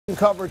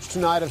Coverage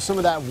tonight of some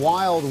of that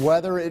wild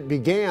weather. It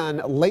began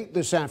late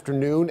this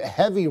afternoon.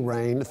 Heavy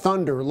rain,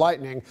 thunder,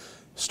 lightning,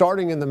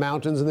 starting in the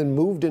mountains and then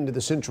moved into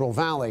the Central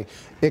Valley.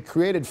 It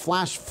created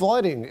flash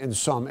flooding in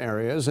some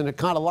areas, and it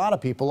caught a lot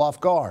of people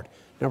off guard.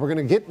 Now, we're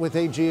going to get with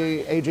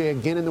AJ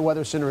again in the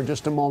Weather Center in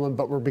just a moment,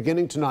 but we're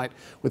beginning tonight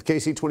with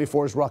KSEE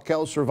 24's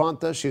Raquel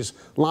Cervantes. She's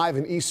live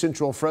in East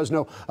Central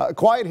Fresno.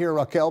 Quiet here,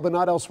 Raquel, but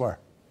not elsewhere.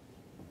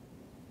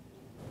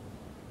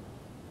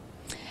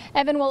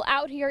 Evan, well,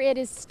 out here it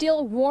is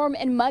still warm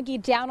and muggy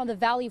down on the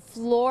valley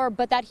floor,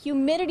 but that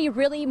humidity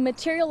really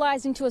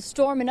materialized into a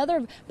storm in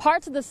other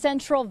parts of the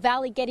Central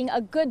Valley, getting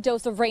a good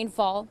dose of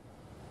rainfall.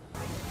 Oh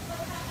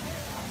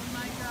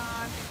my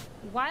gosh.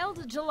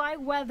 Wild July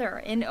weather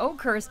in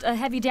Oakhurst. A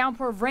heavy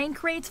downpour of rain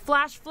creates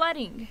flash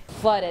flooding.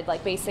 Flooded,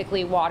 like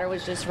basically water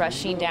was just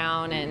rushing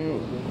down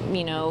and,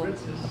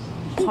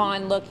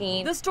 pond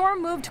looking. The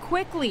storm moved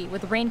quickly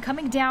with rain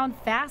coming down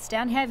fast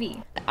and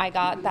heavy. I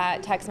got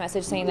that text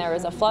message saying there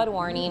was a flood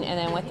warning, and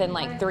then within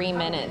like 3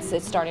 minutes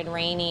it started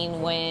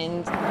raining,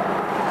 wind.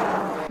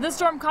 The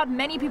storm caught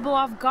many people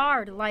off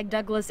guard, like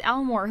Douglas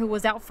Elmore, who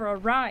was out for a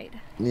ride.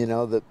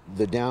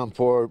 The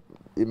downpour,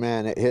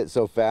 man, it hit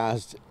so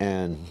fast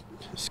and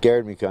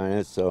scared me kind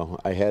of, so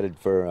I headed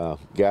for a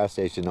gas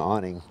station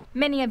awning.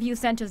 Many of you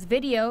sent us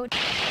video.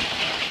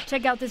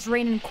 Check out this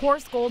rain in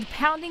coarse gold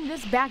pounding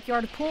this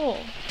backyard pool.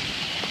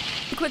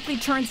 It quickly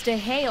turns to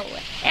hail.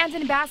 And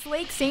in Bass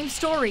Lake, same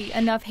story.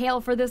 Enough hail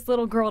for this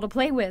little girl to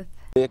play with.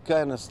 It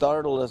kind of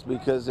startled us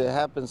because it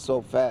happened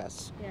so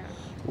fast. Yeah.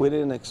 We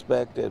didn't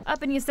expect it.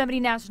 Up in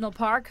Yosemite National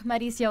Park,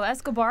 Mauricio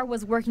Escobar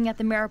was working at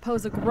the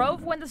Mariposa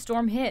Grove when the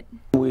storm hit.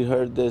 We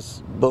heard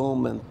this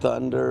boom and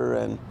thunder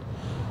and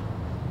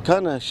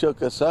kind of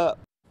shook us up.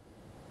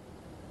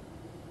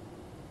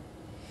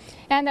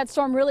 And that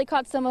storm really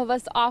caught some of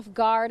us off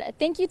guard.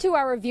 Thank you to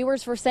our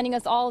viewers for sending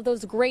us all of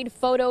those great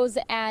photos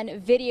and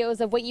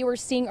videos of what you were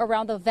seeing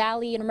around the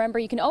valley. And remember,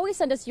 you can always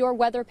send us your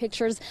weather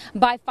pictures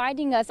by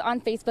finding us on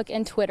Facebook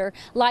and Twitter.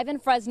 Live in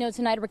Fresno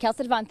tonight, Raquel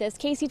Cervantes,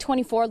 KSEE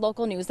 24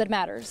 local news that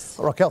matters.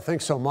 Raquel,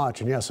 thanks so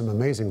much. And yes, some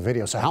amazing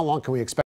videos. So how long can we expect?